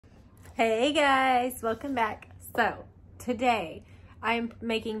Hey guys, welcome back. So today I'm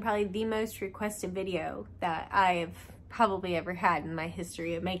making probably the most requested video that I've probably ever had in my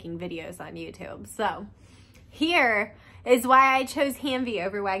history of making videos on YouTube. So here is why I chose Hanvey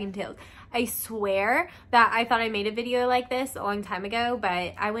over Wag'n tails. I swear that I thought I made a video like this a long time ago,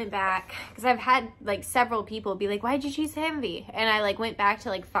 but I went back because I've had like several people be like, why'd you choose Hanvey? And I like went back to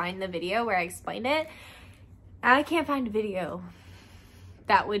like find the video where I explained it. And I can't find a video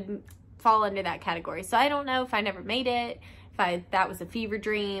that would fall under that category. So I don't know if I never made it, if that was a fever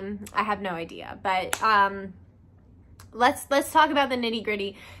dream. I have no idea. But let's talk about the nitty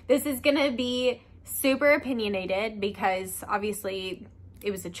gritty. This is gonna be super opinionated because obviously it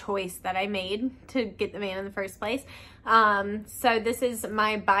was a choice that I made to get the van in the first place. So this is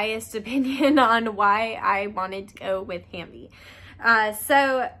my biased opinion on why I wanted to go with Hanvey.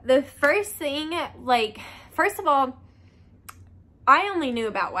 So the first thing, first of all, I only knew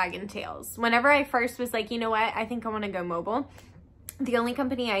about Wag'n tails. Whenever I first was like, you know what, I think I want to go mobile, the only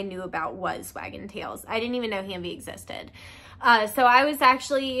company I knew about was Wag'n tails. I didn't even know Hanvey existed. So I was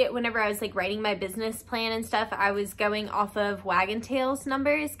actually, whenever I was like writing my business plan and stuff, I was going off of Wag'n tails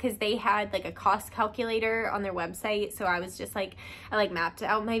numbers because they had like a cost calculator on their website. So I was just like, I like mapped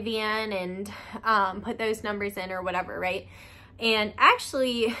out my van and put those numbers in or whatever, right? And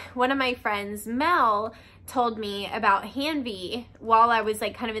actually, one of my friends, Mel, told me about Hanvey while I was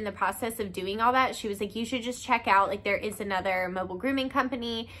like kind of in the process of doing all that. She was like, you should just check out, like there is another mobile grooming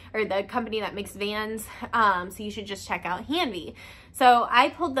company or the company that makes vans. So you should just check out Hanvey. So I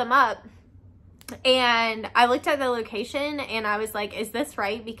pulled them up and I looked at the location and I was like, is this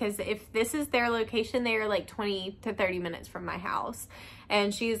right? Because if this is their location, they are like 20 to 30 minutes from my house.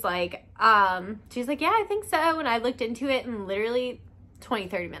 And she's like, yeah, I think so. And I looked into it and literally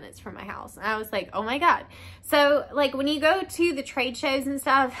 20-30 minutes from my house. And I was like, oh my God. So like when you go to the trade shows and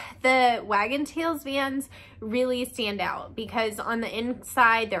stuff, the Wag'n tails vans really stand out because on the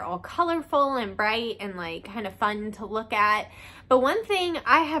inside, they're all colorful and bright and like kind of fun to look at. But one thing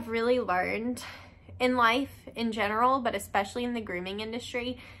I have really learned in life in general, but especially in the grooming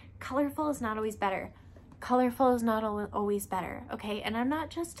industry, colorful is not always better. Colorful is not always better, okay? And I'm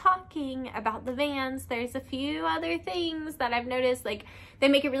not just talking about the vans. There's a few other things that I've noticed, like they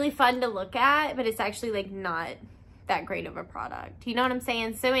make it really fun to look at, but it's actually like not that great of a product. You know what I'm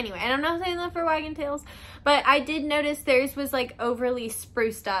saying? So anyway, and I'm not saying that for Wag'n tails, but I did notice theirs was like overly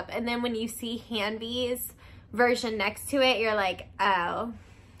spruced up. And then when you see Hanvey's version next to it, you're like, oh,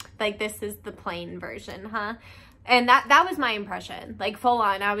 like this is the plain version, huh? And that was my impression, like full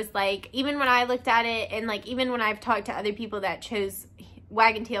on. I was like, even when I looked at it and like, even when I've talked to other people that chose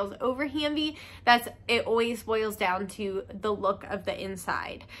Wag'n tails over Hanvey, it always boils down to the look of the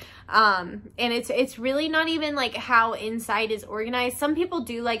inside. And it's really not even like how inside is organized. Some people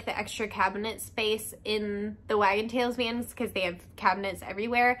do like the extra cabinet space in the Wag'n tails vans because they have cabinets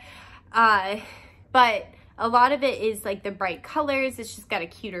everywhere. But a lot of it is like the bright colors. It's just got a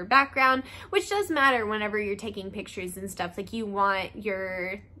cuter background, which does matter whenever you're taking pictures and stuff. Like you want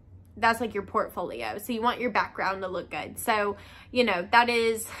that's like your portfolio. So you want your background to look good. So, you know, that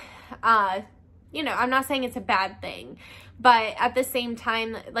is, you know, I'm not saying it's a bad thing, but at the same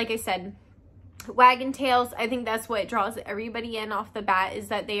time, like I said, Wag'n tails, I think that's what draws everybody in off the bat is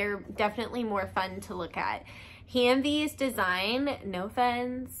that they are definitely more fun to look at. Hanvey's design, no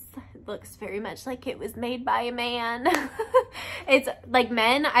offense, looks very much like it was made by a man. It's like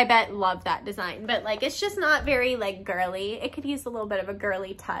men, I bet, love that design, but like it's just not very like girly. It could use a little bit of a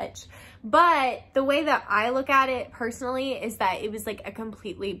girly touch, but the way that I look at it personally is that it was like a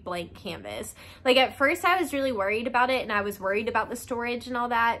completely blank canvas. Like at first I was really worried about it and I was worried about the storage and all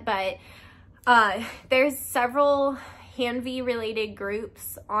that, but there's several Hanvey related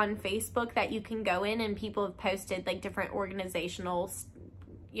groups on Facebook that you can go in and people have posted like different organizational,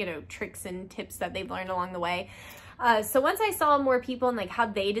 you know, tricks and tips that they've learned along the way. So once I saw more people and like how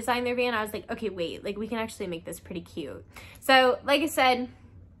they design their van, I was like, okay, wait, like we can actually make this pretty cute. So like I said,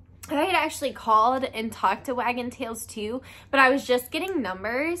 I had actually called and talked to Wag'n tails too, but I was just getting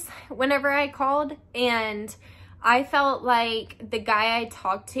numbers whenever I called, and I felt like the guy I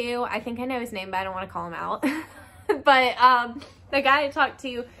talked to, I think I know his name, but I don't want to call him out. But the guy I talked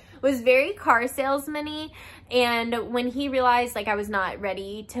to was very car salesman-y, and when he realized like I was not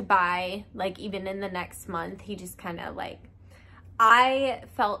ready to buy like even in the next month, he just kind of like, I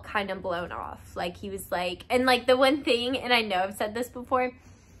felt kind of blown off. Like he was like, and like the one thing, and I know I've said this before,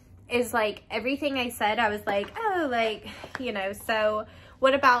 is like everything I said, I was like, oh, like, you know, so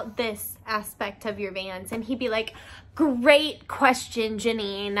what about this aspect of your vans? And he'd be like, great question,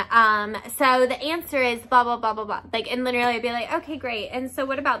 Janine. So the answer is blah, blah, blah, blah, blah. Like, and literally I'd be like, okay, great. And so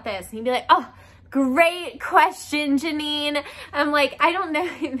what about this? And he'd be like, oh, great question, Janine. I'm like, I don't know.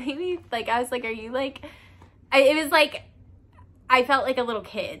 Maybe like, I was like, are you like, it was like, I felt like a little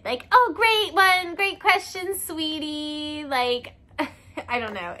kid. Like, oh, great one. Great question, sweetie. Like, I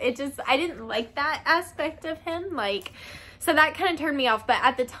don't know. It just, I didn't like that aspect of him. Like, so that kind of turned me off. But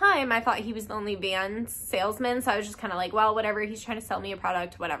at the time, I thought he was the only van salesman. So I was just kind of like, well, whatever. He's trying to sell me a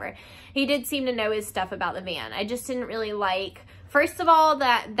product, whatever. He did seem to know his stuff about the van. I just didn't really like, first of all,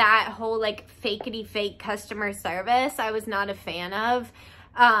 that whole like fakety fake customer service, I was not a fan of.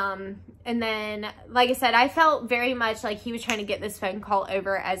 And then, like I said, I felt very much like he was trying to get this phone call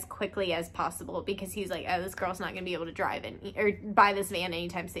over as quickly as possible because he's like, oh, this girl's not going to be able to drive or buy this van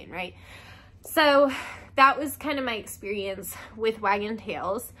anytime soon, right? So that was kind of my experience with Wag'n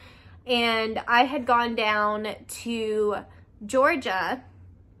Tails. And I had gone down to Georgia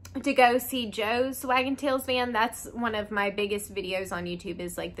to go see Joe's Wag'n Tails van. That's one of my biggest videos on YouTube,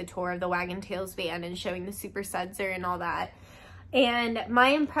 is like the tour of the Wag'n Tails van and showing the Super Sudser and all that. And my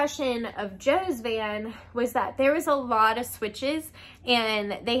impression of Joe's van was that there was a lot of switches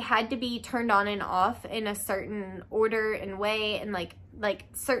and they had to be turned on and off in a certain order and way, and like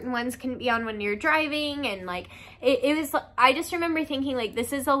certain ones couldn't be on when you're driving, and like it was, I just remember thinking like,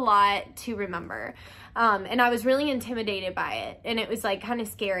 this is a lot to remember. And I was really intimidated by it, and it was like kind of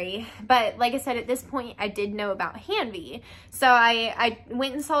scary. But like I said, at this point I did know about Hanvey. So I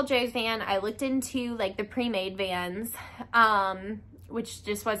went and saw Joe's van. I looked into like the pre-made vans, which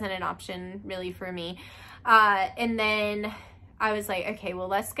just wasn't an option really for me. And then I was like, okay, well,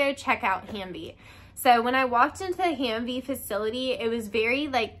 let's go check out Hanvey. So when I walked into the Hanvey facility, it was very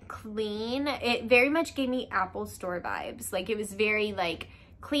like clean. It very much gave me Apple Store vibes. Like, it was very like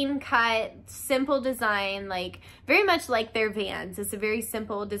clean cut, simple design, like very much like their vans. It's a very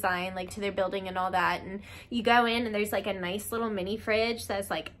simple design, like to their building and all that. And you go in and there's like a nice little mini fridge that's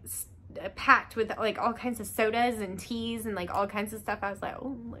like packed with like all kinds of sodas and teas and like all kinds of stuff. I was like, oh,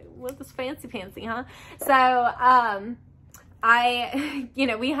 what this fancy, huh? So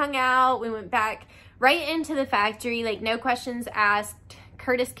we hung out, we went back right into the factory, like no questions asked.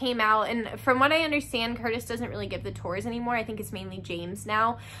 Curtis came out, and from what I understand, Curtis doesn't really give the tours anymore. I think it's mainly James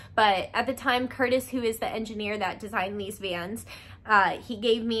now. But at the time, Curtis, who is the engineer that designed these vans, he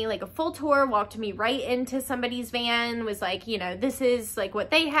gave me like a full tour, walked me right into somebody's van, was like, you know, this is like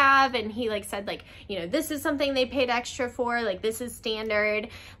what they have. And he like said like, you know, this is something they paid extra for, like this is standard,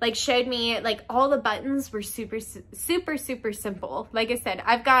 like showed me like all the buttons were super simple. Like I said,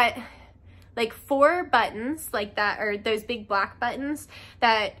 I've got like 4 buttons like that, or those big black buttons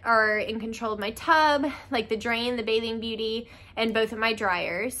that are in control of my tub, like the drain, the bathing beauty, and both of my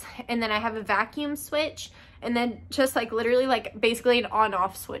dryers. And then I have a vacuum switch, and then just like literally like basically an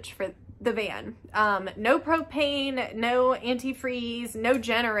on-off switch for the van. No propane, no antifreeze, no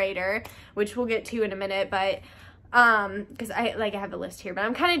generator, which we'll get to in a minute, but because I have a list here, but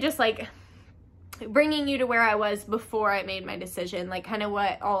I'm kind of just like bringing you to where I was before I made my decision, like kind of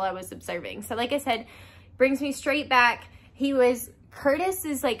what all I was observing. So like I said, brings me straight back. Curtis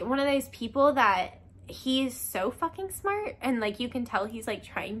is like one of those people that he's so fucking smart, and like you can tell he's like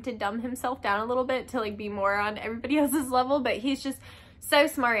trying to dumb himself down a little bit to like be more on everybody else's level, but he's just so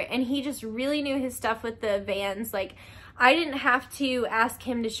smart, and he just really knew his stuff with the vans. Like, I didn't have to ask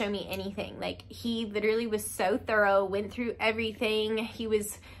him to show me anything. Like, he literally was so thorough, went through everything. He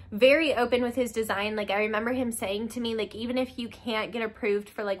was very open with his design. Like, I remember him saying to me, like, even if you can't get approved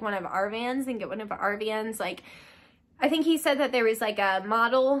for like one of our vans and get one of our vans, like, I think he said that there was like a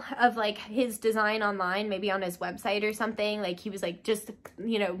model of like his design online, maybe on his website or something. Like, he was like, just,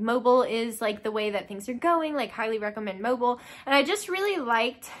 you know, mobile is like the way that things are going, like highly recommend mobile. And I just really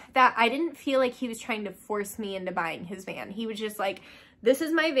liked that I didn't feel like he was trying to force me into buying his van. He was just like, this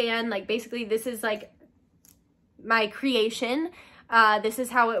is my van. Like, basically this is like my creation. This is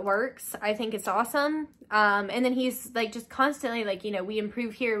how it works. I think it's awesome. And then he's like just constantly like, you know, we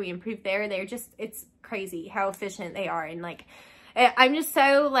improve here, we improve there. They're just, it's crazy how efficient they are. And like, I'm just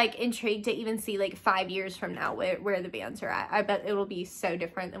so like intrigued to even see like 5 years from now where the vans are at. I bet it'll be so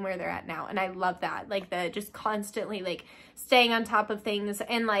different than where they're at now. And I love that, like the just constantly like staying on top of things.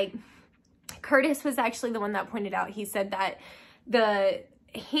 And like Curtis was actually the one that pointed out, he said that the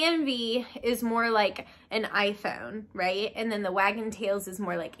Hanvey is more like an iPhone, right? And then the Wag'n Tails is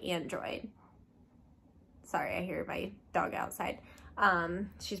more like Android. Sorry, I hear my dog outside.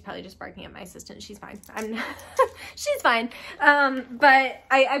 She's probably just barking at my assistant. She's fine. She's fine. But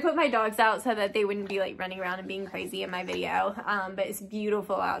I put my dogs out so that they wouldn't be like running around and being crazy in my video. But it's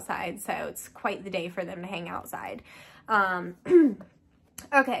beautiful outside, so it's quite the day for them to hang outside.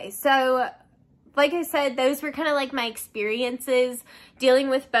 Okay, so like I said, those were kind of like my experiences dealing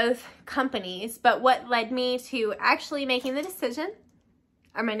with both companies. But what led me to actually making the decision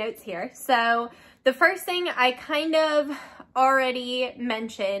are my notes here. So the first thing I kind of already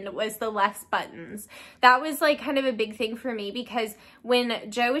mentioned was the less buttons. That was like kind of a big thing for me, because when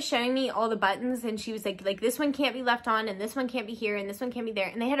Joe was showing me all the buttons and she was like this one can't be left on and this one can't be here and this one can't be there,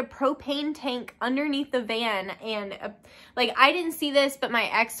 and they had a propane tank underneath the van, and like I didn't see this, but my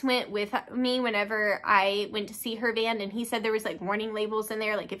ex went with me whenever I went to see her van, and he said there was like warning labels in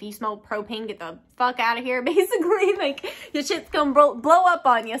there, like if you smell propane, get the fuck out of here, basically, like your shit's gonna blow up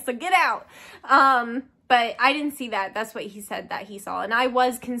on you, so get out. But I didn't see that. That's what he said that he saw. And I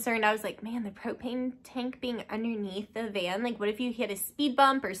was concerned. I was like, man, the propane tank being underneath the van, like what if you hit a speed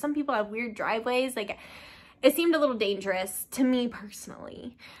bump, or some people have weird driveways? Like it seemed a little dangerous to me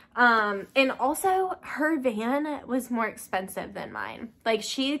personally. And also her van was more expensive than mine. Like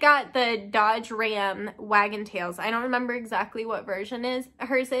she got the Dodge Ram Wag'n tails. I don't remember exactly what version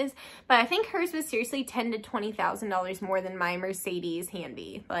hers is, but I think hers was seriously $10,000 to $20,000 more than my Mercedes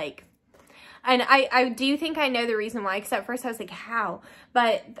Hanvey. Like, and I do think I know the reason why, because at first I was like, how?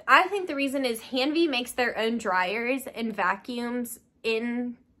 But I think the reason is Hanvey makes their own dryers and vacuums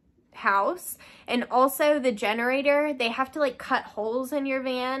in-house. And also the generator, they have to like cut holes in your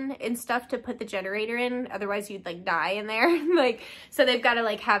van and stuff to put the generator in. Otherwise you'd like die in there. Like, so they've got to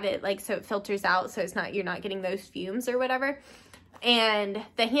like have it like so it filters out, so it's not, you're not getting those fumes or whatever. And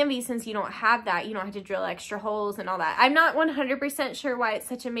the Hanvey, since you don't have that, you don't have to drill extra holes and all that. I'm not 100% sure why it's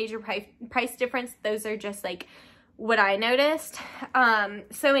such a major price difference. Those are just like what I noticed.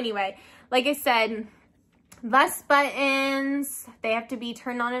 So anyway, like I said, less buttons. They have to be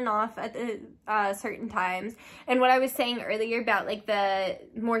turned on and off at the certain times. And what I was saying earlier about like the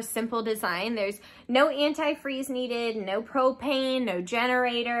more simple design, there's no antifreeze needed, no propane, no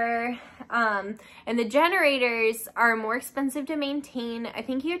generator. And the generators are more expensive to maintain. I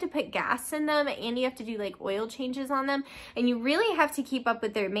think you have to put gas in them, and you have to do like oil changes on them. And you really have to keep up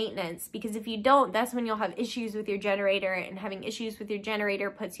with their maintenance, because if you don't, that's when you'll have issues with your generator, and having issues with your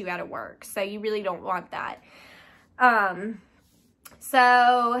generator puts you out of work. So you really don't want that.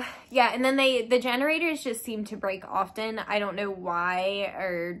 So yeah, and then the generators just seem to break often. I don't know why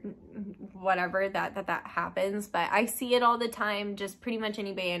or whatever that happens, but I see it all the time. Just pretty much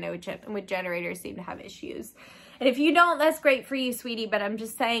anybody I know with generators seem to have issues. And if you don't, that's great for you, sweetie, but I'm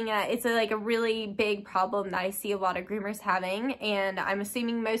just saying it's like a really big problem that I see a lot of groomers having, and I'm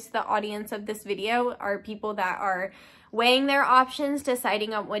assuming most of the audience of this video are people that are weighing their options,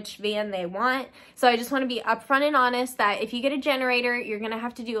 deciding on which van they want. So I just want to be upfront and honest that if you get a generator, you're going to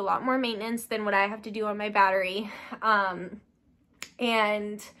have to do a lot more maintenance than what I have to do on my battery.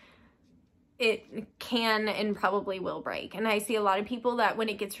 And it can and probably will break. And I see a lot of people that when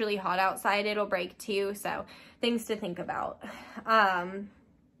it gets really hot outside, it'll break too. So things to think about.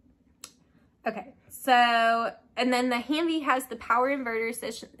 Okay, so, and then the Hanvey has the power inverter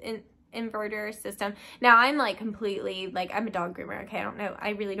system. Now I'm like completely, like I'm a dog groomer, okay? I don't know,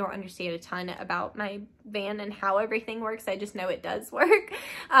 I really don't understand a ton about my van and how everything works. I just know it does work.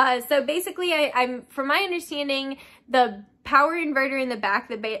 So basically I'm from my understanding, the power inverter in the back,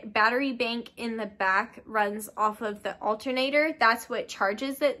 the battery bank in the back runs off of the alternator. That's what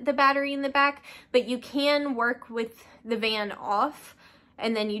charges the battery in the back, but you can work with the van off,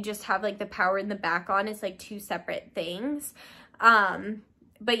 and then you just have like the power in the back on. It's like two separate things.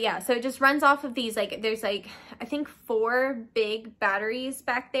 But yeah, so it just runs off of these, like there's like, I think 4 big batteries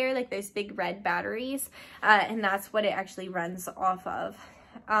back there, like those big red batteries. And that's what it actually runs off of.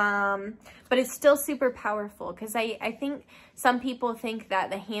 But it's still super powerful, because I think some people think that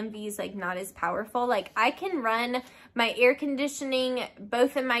the Hanvey is like not as powerful. Like I can run my air conditioning,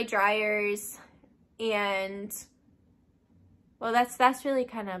 both in my dryers, and well, that's really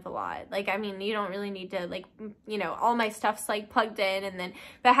kind of a lot. Like, I mean, you don't really need to, like, you know, all my stuff's like plugged in, and then,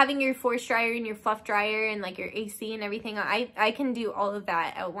 but having your force dryer and your fluff dryer and like your AC and everything, I can do all of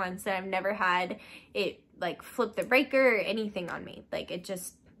that at once, and I've never had it like flip the breaker or anything on me. Like, it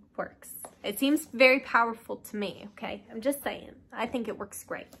just works. It seems very powerful to me, okay? I'm just saying. I think it works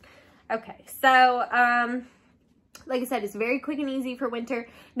great. Okay, so, Like I said, it's very quick and easy for winter.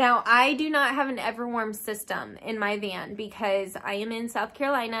 Now, I do not have an Everwarm system in my van because I am in South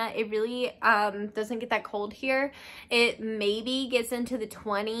Carolina. It really doesn't get that cold here. It maybe gets into the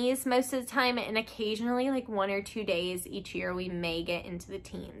 20s most of the time, and occasionally, like 1 or 2 days each year, we may get into the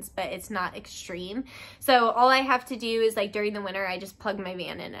teens, but it's not extreme. So all I have to do is, like, during the winter, I just plug my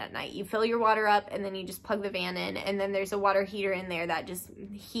van in at night. You fill your water up, and then you just plug the van in, and then there's a water heater in there that just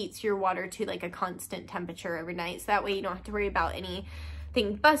heats your water to, like, a constant temperature overnight. So that way you don't have to worry about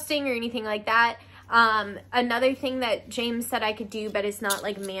anything busting or anything like that. Another thing that James said I could do, but it's not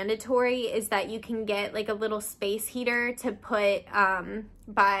like mandatory, is that you can get like a little space heater to put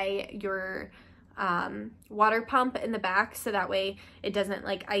by your water pump in the back, so that way it doesn't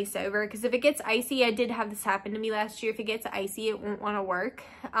like ice over. Because if it gets icy, I did have this happen to me last year, if it gets icy it won't want to work.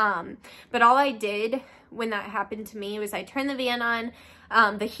 But all I did when that happened to me was I turned the van on.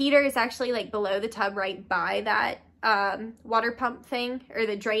 The heater is actually like below the tub right by that water pump thing, or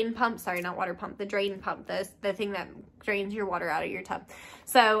the drain pump, sorry, not water pump, the drain pump, the thing that drains your water out of your tub.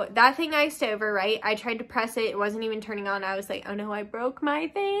 So that thing iced over, right? I tried to press it, it wasn't even turning on. I was like, oh no, I broke my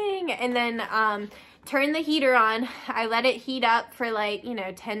thing. And then turned the heater on. I let it heat up for like, you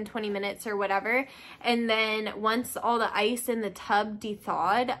know, 10-20 minutes or whatever, and then once all the ice in the tub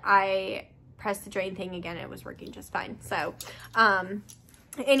thawed, I pressed the drain thing again. It was working just fine. So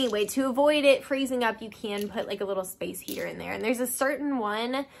anyway, to avoid it freezing up, you can put like a little space heater in there. And there's a certain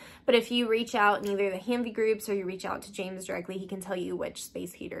one, but if you reach out in either the Hanvey groups or you reach out to James directly, he can tell you which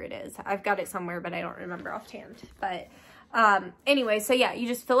space heater it is. I've got it somewhere, but I don't remember offhand. But anyway, so yeah, you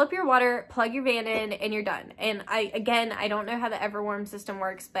just fill up your water, plug your van in, and you're done. And I don't know how the Everwarm system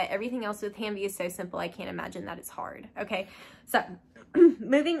works, but everything else with Hanvey is so simple, I can't imagine that it's hard. Okay, so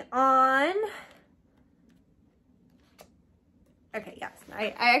moving on. Okay, yes,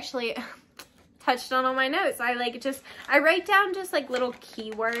 I actually touched on all my notes. I write down just like little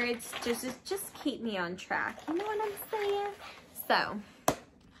keywords, just keep me on track. You know what I'm saying? So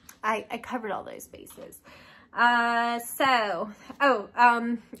I covered all those bases. I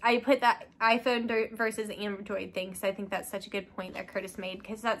put that iPhone versus Android thing, because I think that's such a good point that Curtis made,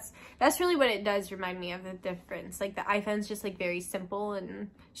 because that's really what it does remind me of, the difference. Like the iPhone's just like very simple and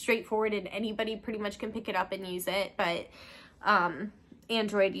straightforward, and anybody pretty much can pick it up and use it, but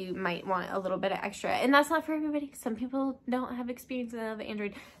Android, you might want a little bit of extra, and that's not for everybody. Some people don't have experience with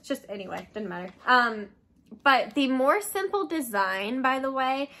Android. It's just, anyway, doesn't matter. But the more simple design, by the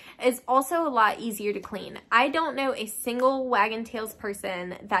way, is also a lot easier to clean. I don't know a single Wag'n Tails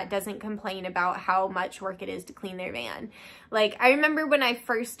person that doesn't complain about how much work it is to clean their van. Like, I remember when I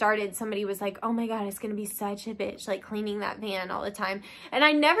first started, somebody was like, oh my God, it's gonna be such a bitch, like cleaning that van all the time. And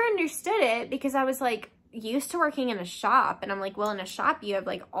I never understood it, because I was like, used to working in a shop, and I'm like, well, in a shop you have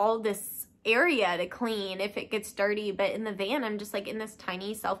like all this area to clean if it gets dirty, but in the van I'm just like in this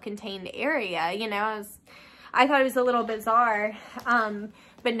tiny self-contained area, you know. I thought it was a little bizarre,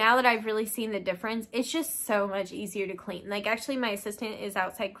 but now that I've really seen the difference, it's just so much easier to clean. Like, actually my assistant is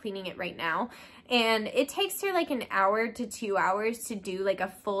outside cleaning it right now, and it takes her like an hour to 2 hours to do like a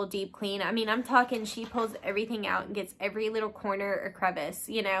full deep clean. I mean, I'm talking, she pulls everything out and gets every little corner or crevice,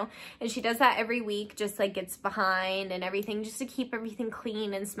 you know, and she does that every week, just like gets behind and everything, just to keep everything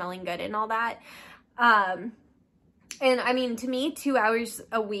clean and smelling good and all that. And I mean, to me, 2 hours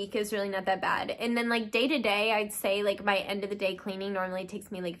a week is really not that bad. And then like day to day, I'd say like my end of the day cleaning normally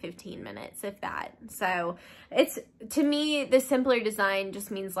takes me like 15 minutes, if that. So it's, to me, the simpler design just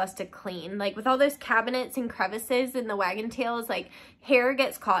means less to clean. Like with all those cabinets and crevices in the Wag'n Tails, like hair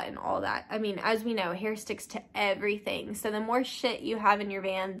gets caught in all that. I mean, as we know, hair sticks to everything. So the more shit you have in your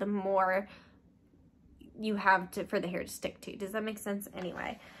van, the more you have for the hair to stick to. Does that make sense?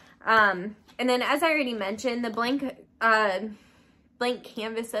 Anyway. And then, as I already mentioned, the blank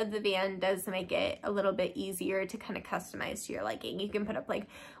canvas of the van does make it a little bit easier to kind of customize to your liking. You can put up like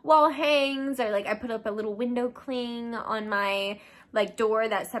wall hangs, or like I put up a little window cling on my like door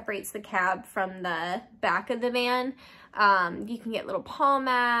that separates the cab from the back of the van. You can get little palm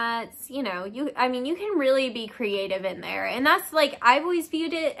mats, you know, I mean, you can really be creative in there. And that's like, I've always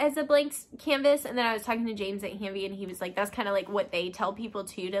viewed it as a blank canvas. And then I was talking to James at Hanvey, and he was like, that's kind of like what they tell people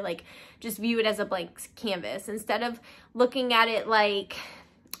too, to like just view it as a blank canvas instead of looking at it like,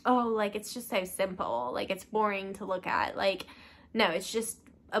 oh, like it's just so simple, like it's boring to look at. Like, no, it's just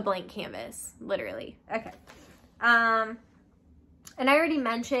a blank canvas, literally. Okay. And I already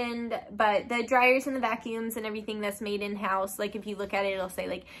mentioned, but the dryers and the vacuums and everything that's made in-house, like if you look at it, it'll say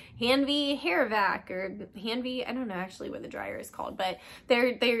like Hanvey Hair Vac or Hanvey, I don't know actually what the dryer is called, but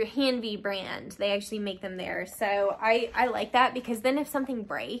they're Hanvey brand. They actually make them there. So I like that, because then if something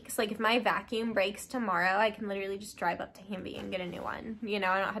breaks, like if my vacuum breaks tomorrow, I can literally just drive up to Hanvey and get a new one. You know,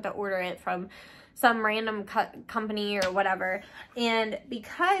 I don't have to order it from some random company or whatever. And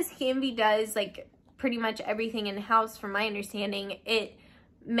because Hanvey does like pretty much everything in-house, from my understanding, it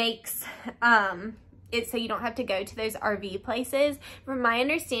makes it so you don't have to go to those RV places. From my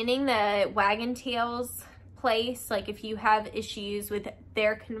understanding, the Wag'n Tails place, like if you have issues with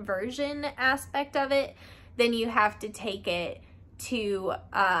their conversion aspect of it, then you have to take it to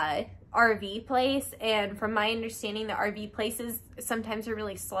RV place. And from my understanding, the RV places sometimes are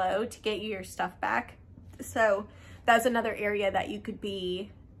really slow to get your stuff back. So that's another area that you could be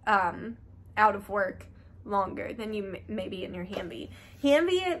out of work longer than you maybe in your Hanvey.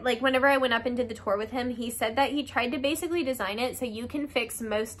 Hanvey, like whenever I went up and did the tour with him, he said that he tried to basically design it so you can fix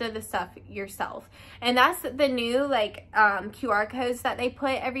most of the stuff yourself. And that's the new like QR codes that they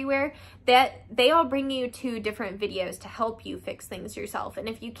put everywhere, that they all bring you to different videos to help you fix things yourself. And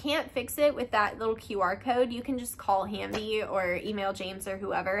if you can't fix it with that little QR code, you can just call Hanvey or email James or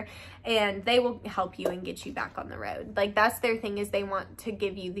whoever, and they will help you and get you back on the road. Like that's their thing, is they want to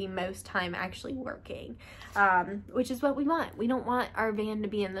give you the most time actually working, which is what we want. We don't want our van to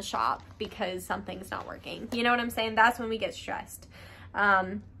be in the shop because something's not working. You know what I'm saying? That's when we get stressed.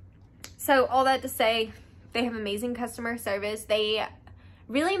 So all that to say, they have amazing customer service. They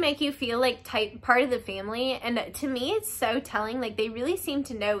really make you feel like part of the family. And to me, it's so telling. Like they really seem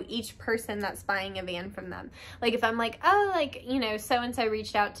to know each person that's buying a van from them. Like if I'm like, oh, like, you know, so-and-so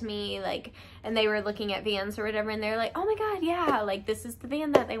reached out to me, like, and they were looking at vans or whatever, and they're like, oh my God, yeah, like this is the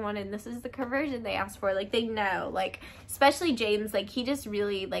van that they wanted. This is the conversion they asked for. Like they know, like, especially James, like he just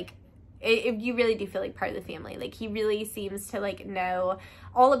really like, you really do feel like part of the family. Like he really seems to like know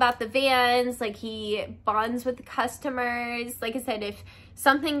all about the vans. Like he bonds with the customers. Like I said, if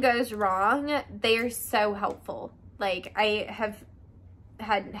something goes wrong, they are so helpful. Like I have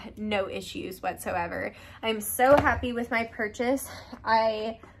had no issues whatsoever. I'm so happy with my purchase.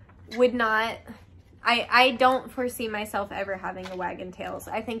 I would not, I don't foresee myself ever having a Wag'n Tails.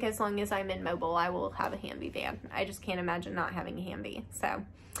 I think as long as I'm in mobile, I will have a Hanvey van. I just can't imagine not having a Hanvey. So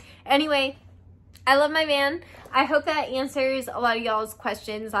anyway, I love my van. I hope that answers a lot of y'all's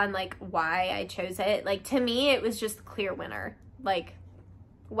questions on like why I chose it. Like to me, it was just a clear winner. Like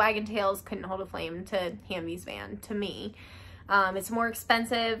Wag'n Tails couldn't hold a flame to Hanvey's van to me. It's more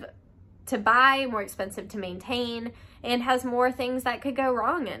expensive to buy, more expensive to maintain, and has more things that could go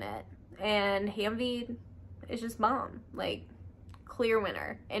wrong in it. And Hanvey is just bomb. Like clear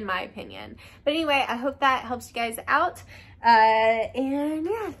winner in my opinion. But anyway, I hope that helps you guys out. And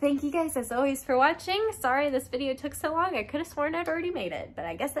yeah, thank you guys as always for watching. Sorry this video took so long. I could have sworn I'd already made it, but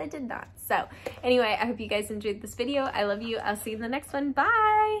I guess I did not. So anyway, I hope you guys enjoyed this video. I love you. I'll see you in the next one.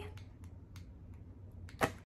 Bye.